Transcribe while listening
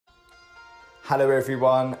Hello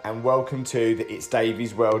everyone and welcome to the It's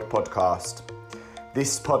Davey's World podcast.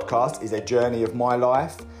 This podcast is a journey of my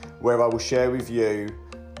life where I will share with you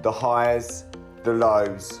the highs, the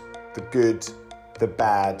lows, the good, the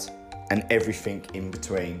bad and everything in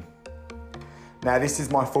between. Now this is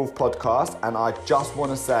my fourth podcast and I just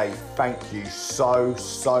want to say thank you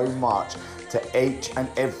so much to each and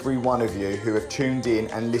every one of you who have tuned in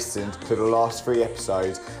and listened to the last 3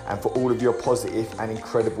 episodes and for all of your positive and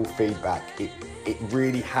incredible feedback. It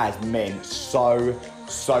really has meant so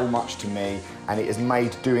much to me and it has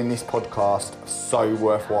made doing this podcast so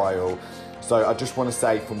worthwhile. So I just want to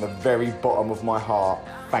say from the very bottom of my heart,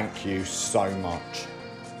 thank you so much.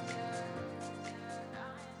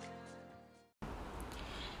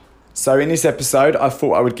 So in this episode, I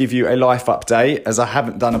thought I would give you a life update as I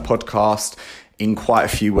haven't done a podcast in quite a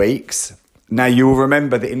few weeks. Now you will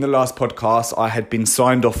remember that in the last podcast, I had been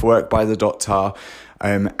signed off work by the doctor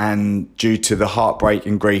and due to the heartbreak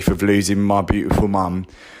and grief of losing my beautiful mum.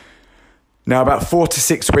 Now about 4 to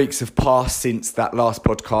 6 weeks have passed since that last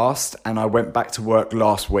podcast and I went back to work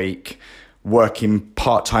last week, working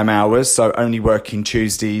part-time hours, so only working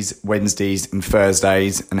Tuesdays, Wednesdays and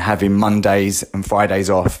Thursdays and having Mondays and Fridays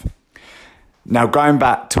off. Now, going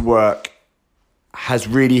back to work has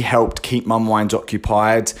really helped keep my mind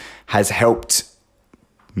occupied, has helped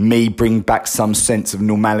me bring back some sense of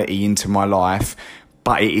normality into my life,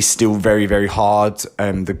 but it is still very hard.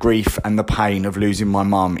 The grief and the pain of losing my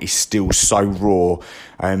mum is still so raw.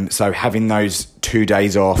 So having those 2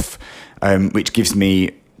 days off, which gives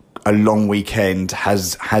me a long weekend,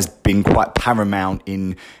 has been quite paramount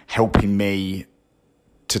in helping me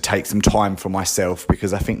to take some time for myself,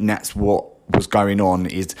 because I think that's what was going on,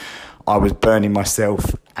 is I was burning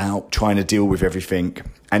myself out trying to deal with everything.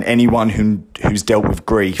 And anyone who's dealt with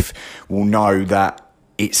grief will know that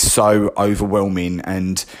it's so overwhelming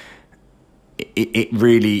and it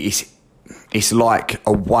really is. It's like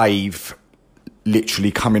a wave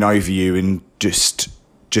literally coming over you and just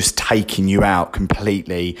taking you out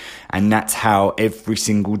completely. And that's how every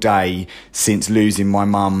single day since losing my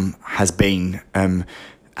mum has been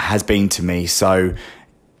to me. So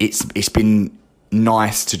it's been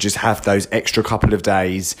nice to just have those extra couple of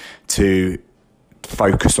days to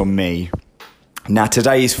focus on me. Now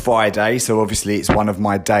today is Friday, so obviously it's one of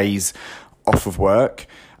my days off of work,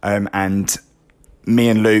 and me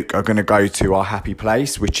and Luke are going to go to our happy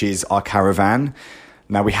place, which is our caravan.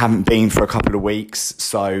 Now we haven't been for a couple of weeks,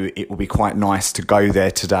 so it will be quite nice to go there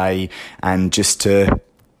today and just to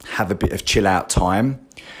have a bit of chill out time.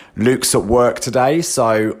 Luke's at work today,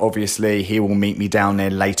 so obviously he will meet me down there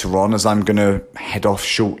later on as I'm going to head off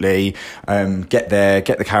shortly, get there,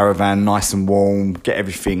 get the caravan nice and warm, get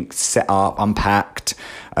everything set up, unpacked,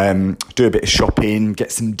 do a bit of shopping,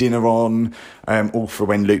 get some dinner on, all for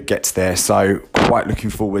when Luke gets there. So quite looking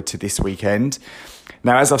forward to this weekend.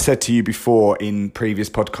 Now, as I've said to you before in previous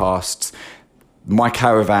podcasts, my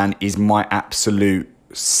caravan is my absolute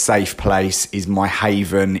safe place, is my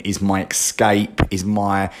haven, is my escape, is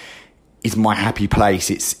my happy place.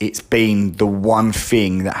 It's been the one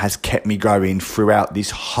thing that has kept me going throughout this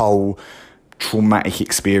whole traumatic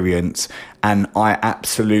experience, and I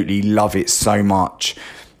absolutely love it so much.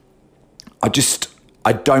 I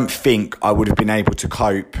don't think I would have been able to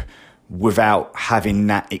cope without having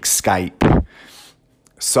that escape.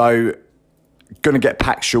 So going to get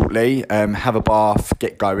packed shortly, have a bath,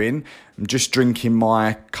 get going. I'm just drinking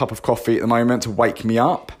my cup of coffee at the moment to wake me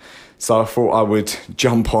up. So I thought I would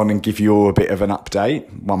jump on and give you all a bit of an update.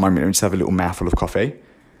 One moment, let me just have a little mouthful of coffee.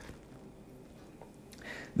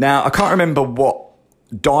 Now, I can't remember what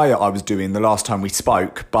diet I was doing the last time we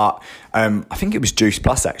spoke, but I think it was Juice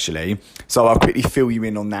Plus actually. So I'll quickly fill you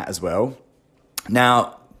in on that as well.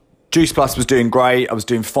 Now, Juice Plus was doing great. I was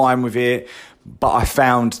doing fine with it. But I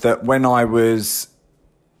found that when I was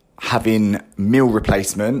having meal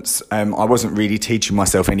replacements, I wasn't really teaching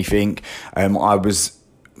myself anything. I was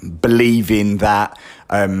believing that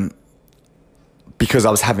because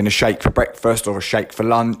I was having a shake for breakfast or a shake for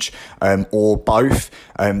lunch, or both,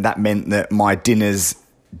 that meant that my dinners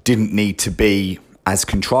didn't need to be as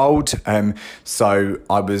controlled. So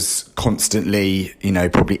I was constantly,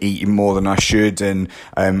 probably eating more than I should. And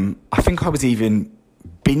I think I was even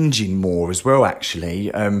binging more as well,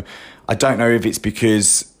 actually. I don't know if it's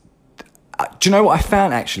because... do you know what I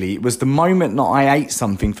found, actually? It was the moment that I ate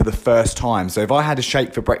something for the first time. So if I had a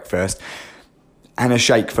shake for breakfast and a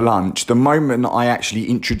shake for lunch, the moment that I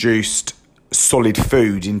actually introduced solid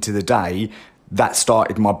food into the day, that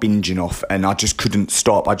started my binging off and I just couldn't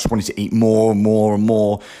stop. I just wanted to eat more and more and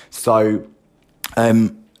more. So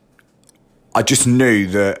I just knew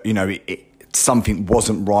that, something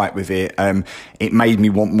wasn't right with it. It made me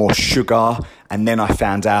want more sugar, and then I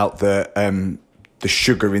found out that the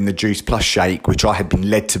sugar in the Juice Plus shake, which I had been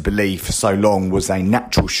led to believe for so long was a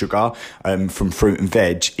natural sugar from fruit and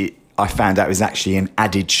veg, I found out it was actually an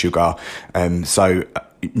added sugar, so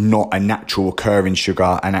not a natural occurring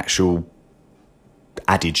sugar, an actual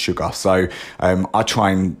added sugar. So I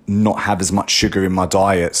try and not have as much sugar in my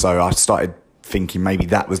diet, so I started thinking maybe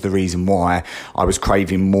that was the reason why I was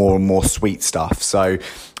craving more and more sweet stuff. So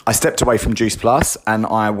I stepped away from Juice Plus and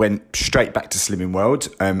I went straight back to Slimming World,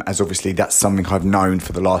 as obviously that's something I've known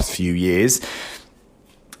for the last few years.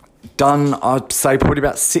 Done, I'd say, probably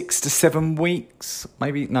about 6 to 7 weeks,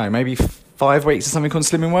 maybe 5 weeks or something on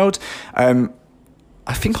Slimming World.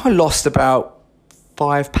 I think I lost about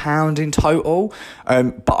 £5 in total,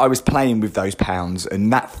 but I was playing with those pounds,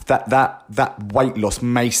 and that weight loss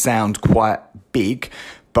may sound quite big,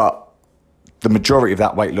 but the majority of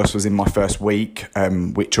that weight loss was in my first week,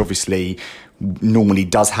 which obviously normally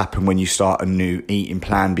does happen when you start a new eating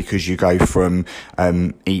plan, because you go from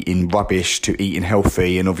eating rubbish to eating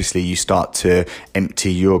healthy, and obviously you start to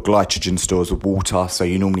empty your glycogen stores of water, so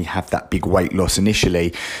you normally have that big weight loss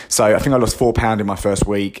initially. So I think I lost £4 in my first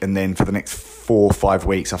week, and then for the next 4 or 5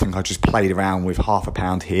 weeks I think I just played around with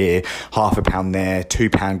 £0.5 here, £0.5 there,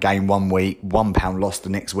 £2 gain 1 week, £1 lost the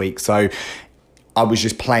next week. So I was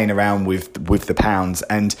just playing around with the pounds,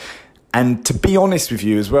 and to be honest with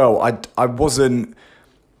you as well, I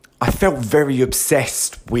felt very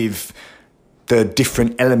obsessed with the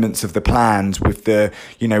different elements of the plans, with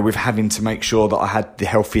with having to make sure that I had the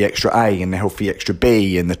healthy extra A and the healthy extra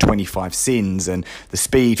B and the 25 sins and the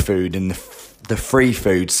speed food and the free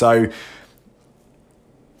food. So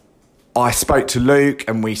I spoke to Luke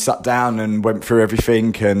and we sat down and went through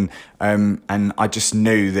everything, and I just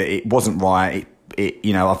knew that it wasn't right.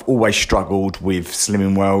 I've always struggled with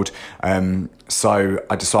Slimming World, so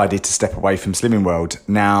I decided to step away from Slimming World.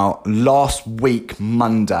 Now, last week,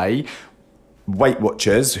 Monday, Weight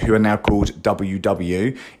Watchers, who are now called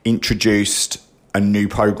WW, introduced a new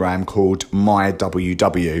program called My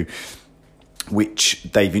WW, which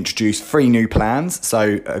they've introduced 3 new plans.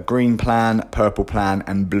 So a green plan, purple plan,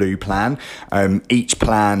 and blue plan. Each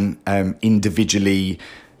plan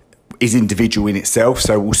is individual in itself,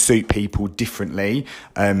 so will suit people differently.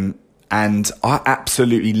 And I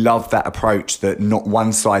absolutely love that approach, that not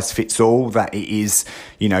one size fits all, that it is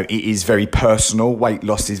very personal. Weight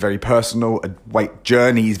loss is very personal. A weight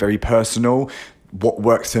journey is very personal. What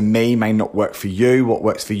works for me may not work for you. What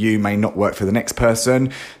works for you may not work for the next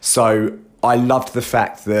person. So I loved the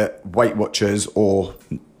fact that Weight Watchers, or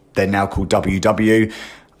they're now called WW,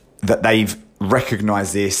 that they've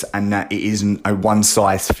recognise this and that it isn't a one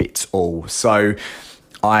size fits all. So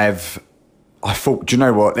I thought, do you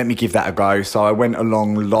know what, let me give that a go. So I went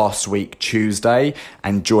along last week Tuesday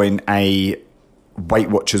and joined a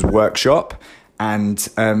Weight Watchers workshop, and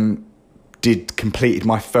completed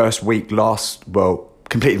my first week.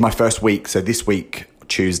 So this week,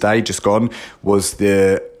 Tuesday just gone, was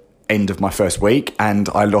the end of my first week, and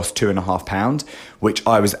I lost £2.5, which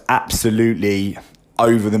I was absolutely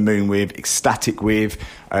over the moon with, ecstatic with,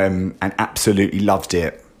 and absolutely loved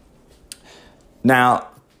it. Now,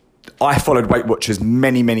 I followed Weight Watchers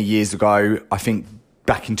many, many years ago. I think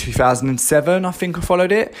back in 2007, I think I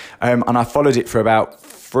followed it. And I followed it for about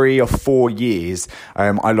 3 or 4 years.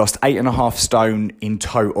 I lost 8.5 stone in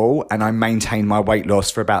total, and I maintained my weight loss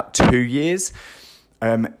for about 2 years.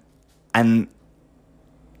 And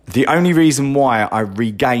the only reason why I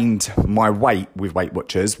regained my weight with Weight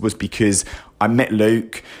Watchers was because I met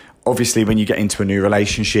Luke. Obviously, when you get into a new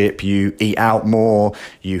relationship, you eat out more,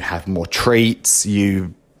 you have more treats,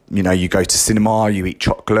 you go to cinema, you eat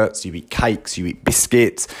chocolates, you eat cakes, you eat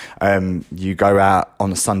biscuits, you go out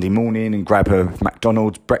on a Sunday morning and grab a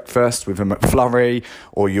McDonald's breakfast with a McFlurry,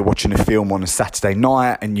 or you're watching a film on a Saturday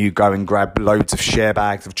night and you go and grab loads of share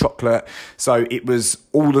bags of chocolate. So it was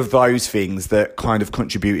all of those things that kind of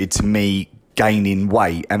contributed to me gaining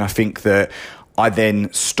weight, and I think that I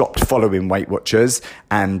then stopped following Weight Watchers,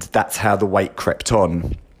 and that's how the weight crept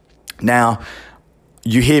on. Now,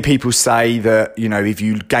 you hear people say that, if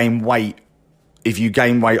you gain weight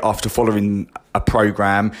after following a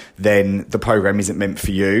program, then the program isn't meant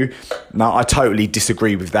for you. Now, I totally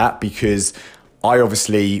disagree with that, because I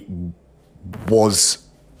obviously was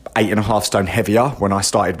 8.5 stone heavier when I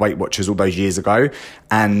started Weight Watchers all those years ago,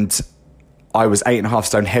 and I was 8.5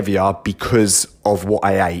 stone heavier because of what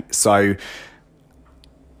I ate. So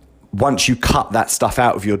once you cut that stuff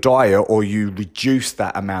out of your diet, or you reduce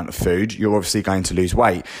that amount of food, you're obviously going to lose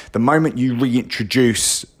weight. The moment you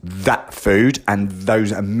reintroduce that food and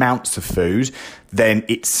those amounts of food, then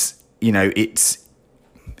it's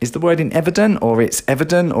is the word in evident, or it's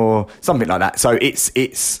evident, or something like that. So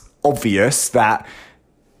it's obvious that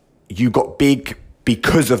you got big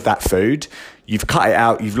because of that food. You've cut it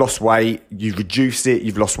out, you've lost weight, you've reduced it,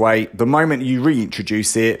 you've lost weight. The moment you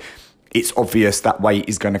reintroduce it, it's obvious that weight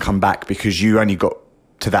is going to come back because you only got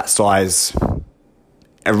to that size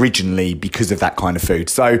originally because of that kind of food.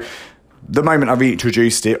 So the moment I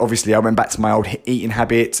reintroduced it, obviously I went back to my old eating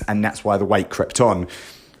habits, and that's why the weight crept on.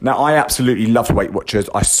 Now, I absolutely loved Weight Watchers.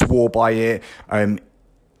 I swore by it. And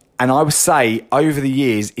I would say over the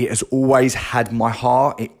years, it has always had my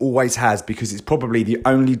heart. It always has, because it's probably the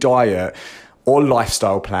only diet or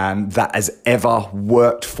lifestyle plan that has ever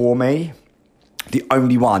worked for me. The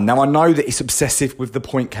only one. Now, I know that it's obsessive with the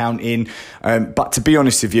point counting, but to be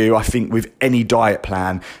honest with you, I think with any diet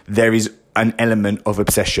plan, there is an element of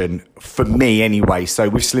obsession, for me anyway. So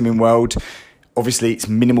with Slimming World, obviously it's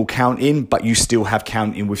minimal counting, but you still have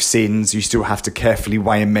counting with sins. You still have to carefully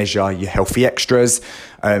weigh and measure your healthy extras.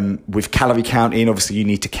 With calorie counting, obviously you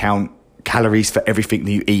need to count calories for everything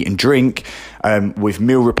that you eat and drink. With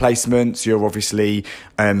meal replacements, you're obviously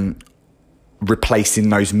replacing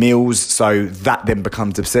those meals, so that then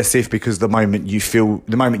becomes obsessive, because the moment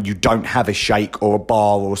you don't have a shake or a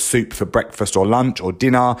bar or soup for breakfast or lunch or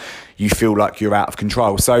dinner, you feel like you're out of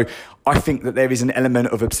control. So I think that there is an element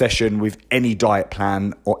of obsession with any diet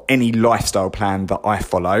plan or any lifestyle plan that I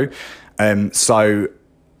follow. So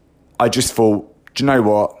I just thought, do you know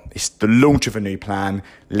what? It's the launch of a new plan.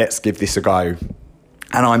 Let's give this a go.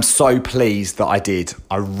 And I'm so pleased that I did.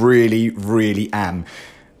 I really, really am.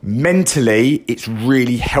 Mentally, it's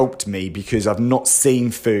really helped me, because I've not seen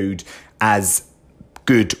food as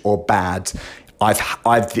good or bad. I've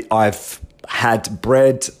had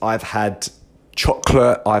bread, I've had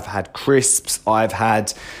chocolate, I've had crisps, I've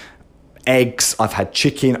had eggs, I've had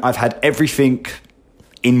chicken, I've had everything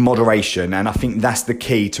in moderation. And I think that's the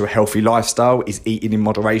key to a healthy lifestyle, is eating in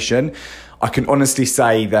moderation. I can honestly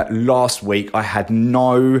say that last week I had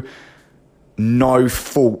no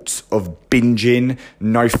thoughts of binging,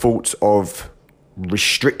 no thoughts of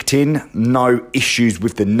restricting, no issues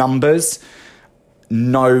with the numbers,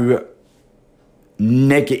 no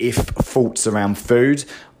negative thoughts around food.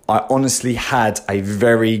 I honestly had a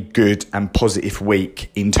very good and positive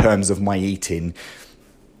week in terms of my eating.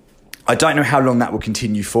 I don't know how long that will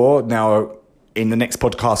continue for. Now, in the next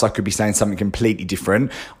podcast, I could be saying something completely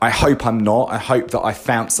different. I hope I'm not. I hope that I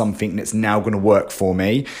found something that's now going to work for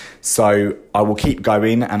me. So I will keep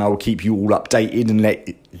going, and I will keep you all updated and let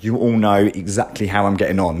you all know exactly how I'm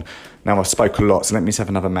getting on. Now, I've spoke a lot, so let me just have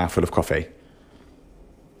another mouthful of coffee.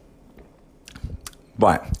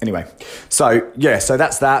 Right, anyway. So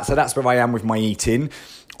that's that. So that's where I am with my eating.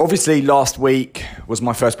 Obviously, last week was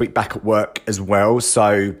my first week back at work as well.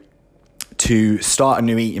 So to start a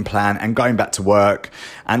new eating plan and going back to work,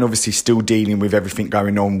 and obviously still dealing with everything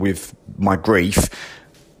going on with my grief,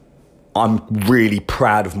 I'm really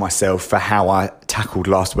proud of myself for how I tackled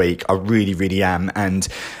last week. I really, really am. And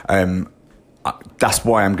that's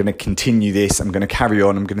why I'm going to continue this. I'm going to carry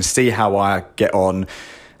on. I'm going to see how I get on.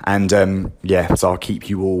 And so I'll keep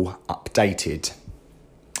you all updated.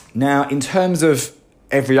 Now, in terms of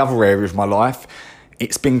every other area of my life,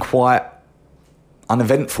 it's been quite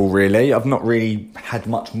uneventful, really. I've not really had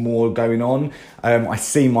much more going on. I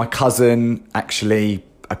see my cousin actually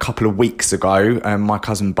a couple of weeks ago, my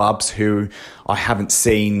cousin Bubs, who I haven't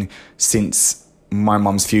seen since my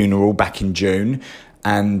mum's funeral back in June.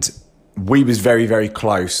 And we was very, very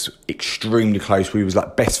close, extremely close. We was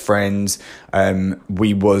like best friends.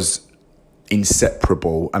 We was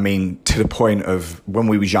inseparable. I mean, to the point of when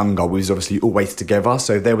we was younger, we was obviously always together.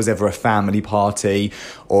 So if there was ever a family party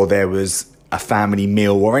or there was a family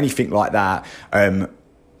meal or anything like that,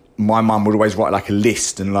 my mum would always write like a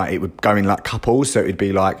list, and like it would go in like couples. So it would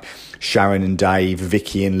be like Sharon and Dave,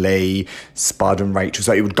 Vicky and Lee, Spud and Rachel.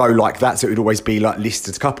 So it would go like that. So it would always be like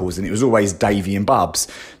listed couples, and it was always Davey and Bubs.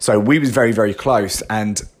 So we was very, very close,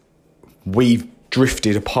 and we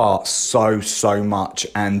drifted apart so much.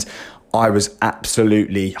 And I was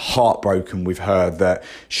absolutely heartbroken with her that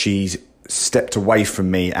she's stepped away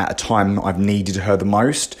from me at a time that I've needed her the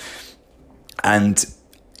most. And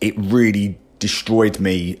it really destroyed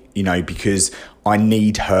me, because I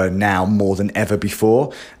need her now more than ever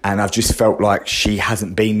before. And I've just felt like she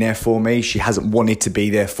hasn't been there for me. She hasn't wanted to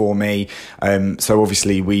be there for me. So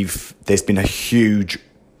obviously there's been a huge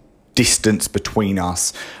distance between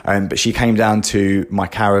us. But she came down to my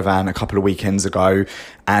caravan a couple of weekends ago,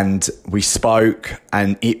 and we spoke,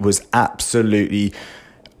 and it was absolutely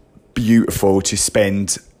beautiful to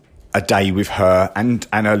spend a day with her and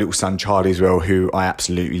her little son Charlie as well, who I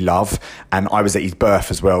absolutely love. And I was at his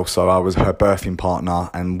birth as well, so I was her birthing partner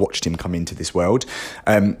and watched him come into this world.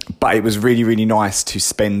 But it was really, really nice to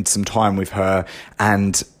spend some time with her,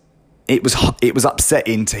 and it was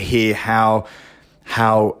upsetting to hear how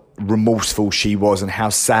remorseful she was and how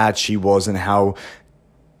sad she was and how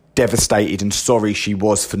devastated and sorry she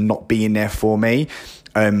was for not being there for me.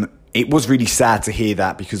 It was really sad to hear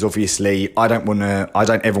that, because obviously I don't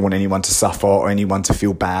ever want anyone to suffer or anyone to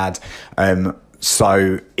feel bad.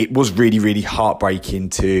 So it was really, really heartbreaking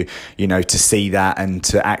to see that, and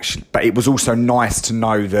to actually, but it was also nice to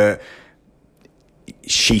know that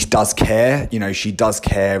she does care, she does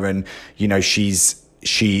care, and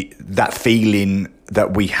that feeling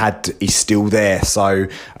that we had is still there. So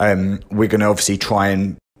we're going to obviously try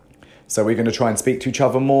and speak to each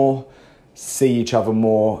other more, see each other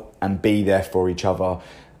more, and be there for each other.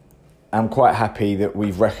 I'm quite happy that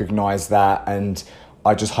we've recognised that, and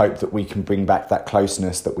I just hope that we can bring back that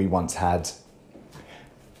closeness that we once had.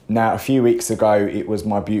 Now, a few weeks ago, it was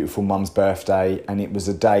my beautiful mum's birthday, and it was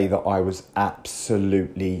a day that I was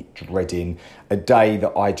absolutely dreading, a day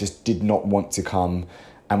that I just did not want to come.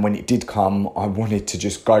 And when it did come, I wanted to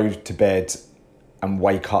just go to bed and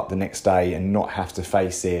wake up the next day and not have to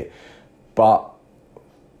face it. But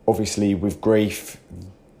obviously with grief,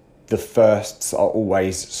 the firsts are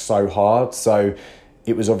always so hard. So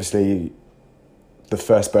it was obviously the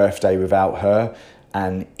first birthday without her,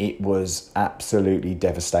 and it was absolutely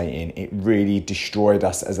devastating. It really destroyed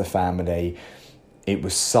us as a family. It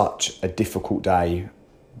was such a difficult day,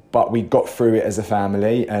 but we got through it as a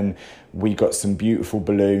family, and we got some beautiful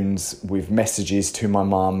balloons with messages to my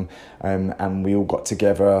mum, and we all got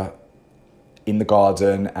together in the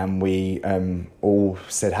garden, and we all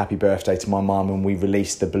said happy birthday to my mum, and we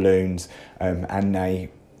released the balloons, and they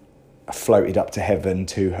floated up to heaven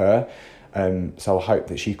to her. So I hope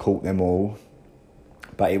that she caught them all.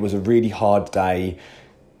 But it was a really hard day,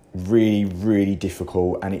 really, really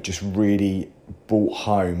difficult, and it just really brought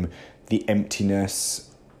home the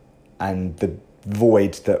emptiness and the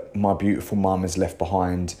void that my beautiful mum has left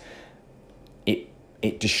behind.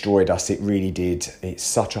 It destroyed us. It really did. It's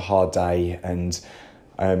such a hard day, and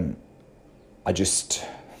I just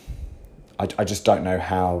don't know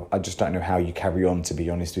how. I just don't know how you carry on, to be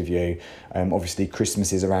honest with you. Obviously,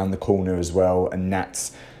 Christmas is around the corner as well, and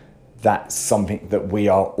that's something that we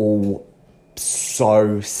are all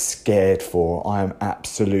so scared for. I am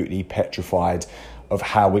absolutely petrified of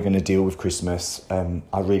how we're going to deal with Christmas.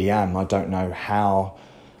 I really am. I don't know how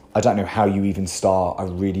you even start. I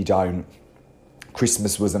really don't.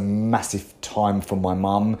 Christmas was a massive time for my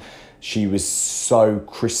mum. She was so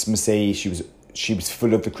Christmassy. She was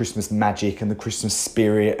full of the Christmas magic and the Christmas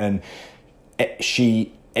spirit, and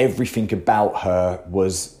everything about her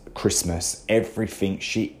was Christmas. Everything.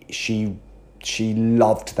 She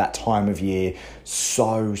loved that time of year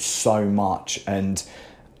so much, and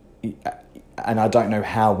I don't know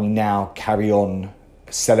how we now carry on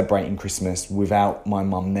celebrating Christmas without my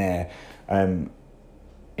mum there.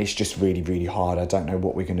 It's just really, really hard. I don't know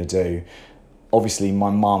what we're going to do. Obviously, my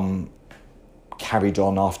mum carried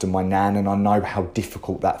on after my nan, and I know how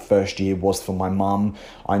difficult that first year was for my mum.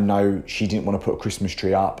 I know she didn't want to put a Christmas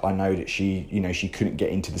tree up. I know that she couldn't get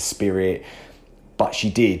into the spirit, but she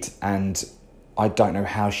did, and I don't know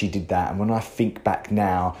how she did that. And when I think back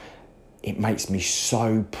now, it makes me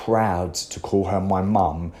so proud to call her my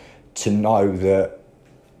mum, to know that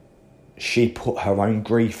she put her own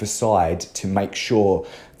grief aside to make sure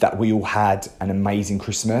that we all had an amazing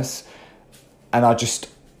Christmas. And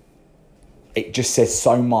it just says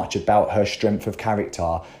so much about her strength of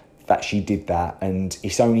character that she did that. And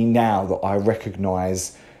it's only now that I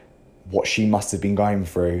recognise what she must have been going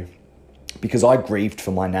through, because I grieved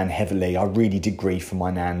for my nan heavily. I really did grieve for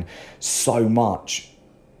my nan so much.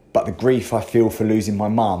 But the grief I feel for losing my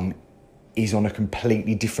mum is on a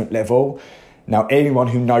completely different level. Now, anyone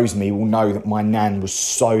who knows me will know that my nan was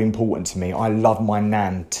so important to me. I love my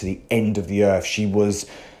nan to the end of the earth. She was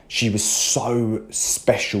so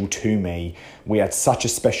special to me. We had such a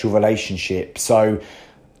special relationship. So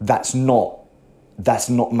that's not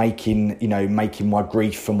making my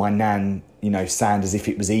grief for my nan, sound as if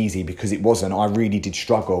it was easy, because it wasn't. I really did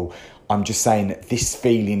struggle. I'm just saying that this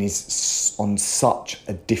feeling is on such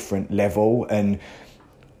a different level, and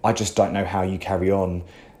I just don't know how you carry on.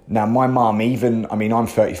 Now, my mum, I'm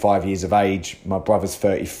 35 years of age, my brother's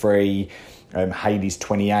 33, Hayley's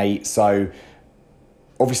 28, so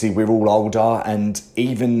obviously we're all older, and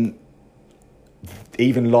even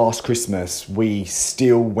even last Christmas, we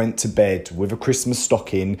still went to bed with a Christmas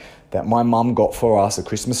stocking that my mum got for us, a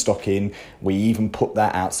Christmas stocking. We even put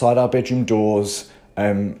that outside our bedroom doors.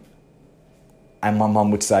 And my mum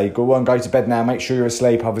would say, go on, go to bed now, make sure you're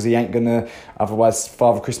asleep, otherwise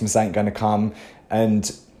Father Christmas ain't gonna come.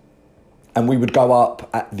 And we would go up,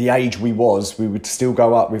 at the age we would still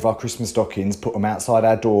go up with our Christmas stockings, put them outside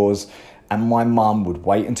our doors, and my mum would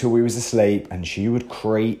wait until we was asleep, and she would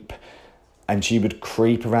creep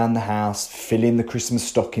around the house, filling the Christmas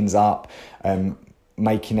stockings up,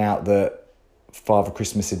 making out that Father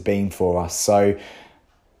Christmas had been for us. So,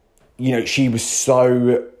 she was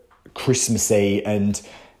so Christmassy, and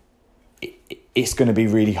it's going to be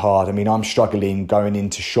really hard. I mean, I'm struggling going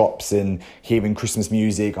into shops and hearing Christmas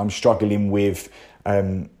music. I'm struggling with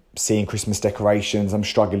seeing Christmas decorations. I'm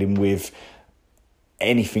struggling with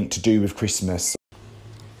anything to do with Christmas.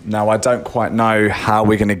 Now, I don't quite know how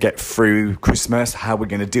we're going to get through Christmas, how we're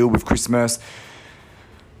going to deal with Christmas,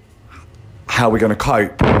 how we're going to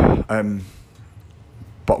cope.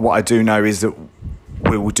 But what I do know is that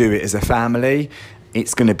we will do it as a family.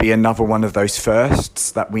 It's going to be another one of those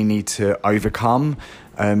firsts that we need to overcome.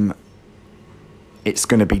 It's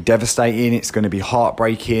going to be devastating. It's going to be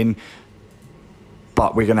heartbreaking.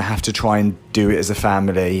 But we're going to have to try and do it as a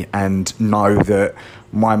family and know that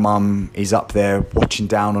my mum is up there watching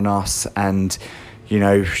down on us, and,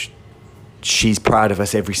 she's proud of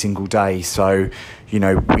us every single day. So,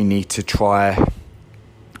 we need to try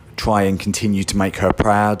and continue to make her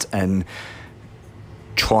proud and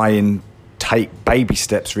try and take baby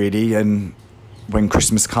steps, really. And when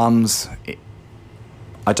Christmas comes,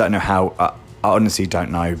 I don't know how, I honestly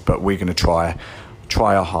don't know, but we're going to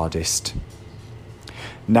try our hardest.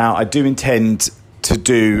 Now, I do intend to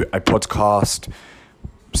do a podcast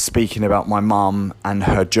speaking about my mum and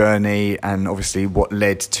her journey, and obviously what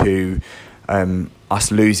led to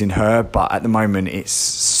us losing her. But at the moment, it's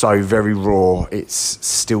so very raw. It's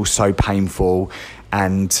still so painful,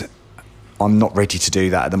 and I'm not ready to do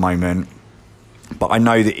that at the moment. But I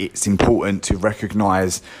know that it's important to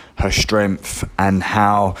recognise her strength and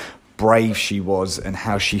how brave she was and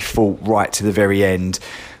how she fought right to the very end.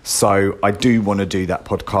 So I do want to do that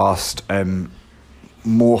podcast,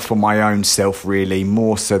 more for my own self, really,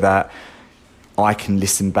 more so that I can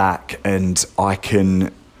listen back and I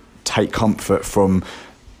can take comfort from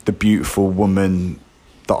the beautiful woman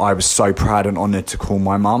that I was so proud and honoured to call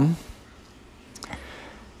my mum.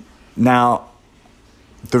 Now,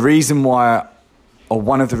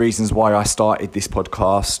 one of the reasons why I started this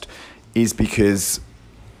podcast is because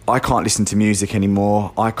I can't listen to music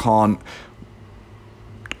anymore. I can't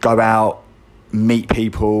go out, meet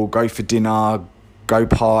people, go for dinner, go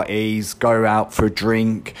parties, go out for a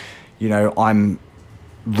drink. I'm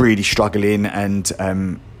really struggling and,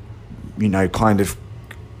 kind of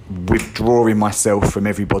withdrawing myself from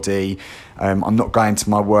everybody. I'm not going to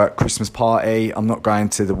my work Christmas party. I'm not going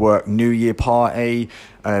to the work New Year party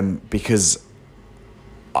because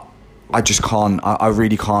I just can't. I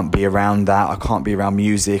really can't be around that. I can't be around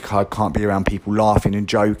music. I can't be around people laughing and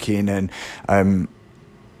joking, and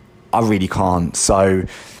I really can't. So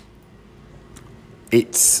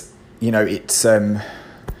it's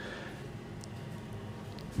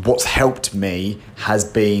what's helped me has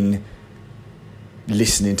been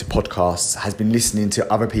listening to podcasts, has been listening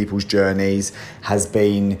to other people's journeys, has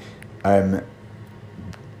been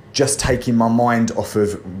just taking my mind off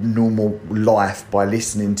of normal life by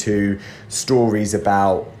listening to stories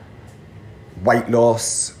about weight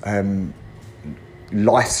loss,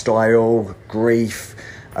 lifestyle, grief,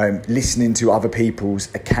 listening to other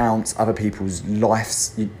people's accounts, other people's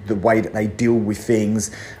lives, the way that they deal with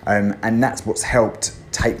things, and that's what's helped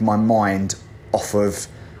take my mind off of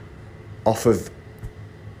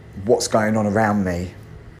what's going on around me.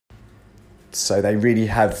 So they really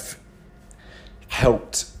have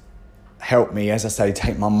helped me, as I say,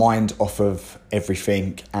 take my mind off of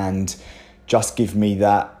everything and just give me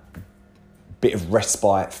that bit of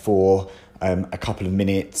respite for a couple of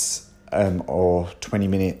minutes or 20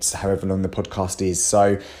 minutes, however long the podcast is.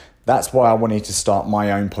 So that's why I wanted to start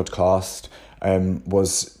my own podcast,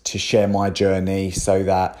 was to share my journey so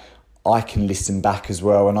that I can listen back as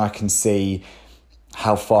well and I can see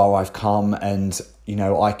how far I've come, and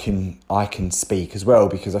I can speak as well,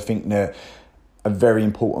 because I think that a very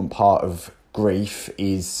important part of grief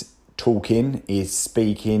is talking, is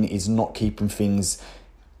speaking, is not keeping things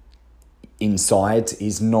inside,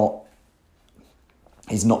 is not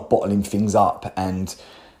bottling things up. And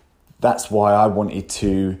that's why I wanted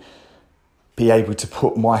to be able to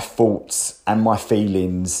put my thoughts and my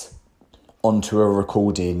feelings onto a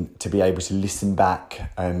recording, to be able to listen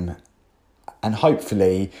back And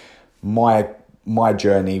hopefully my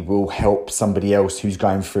journey will help somebody else who's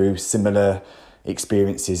going through similar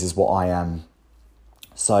experiences as what I am.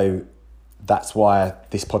 So that's why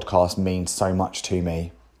this podcast means so much to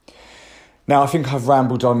me. Now, I think I've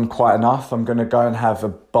rambled on quite enough. I'm going to go and have a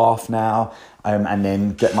bath now, and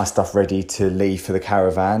then get my stuff ready to leave for the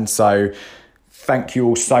caravan. So thank you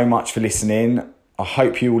all so much for listening. I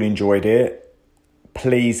hope you all enjoyed it.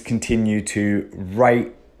 Please continue to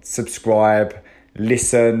rate, subscribe,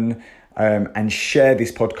 listen, and share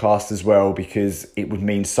this podcast as well, because it would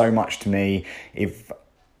mean so much to me if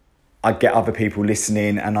I get other people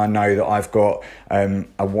listening, and I know that I've got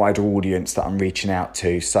a wider audience that I'm reaching out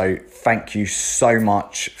to. So thank you so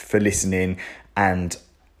much for listening, and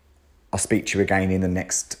I'll speak to you again in the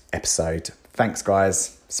next episode. Thanks,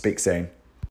 guys. Speak soon.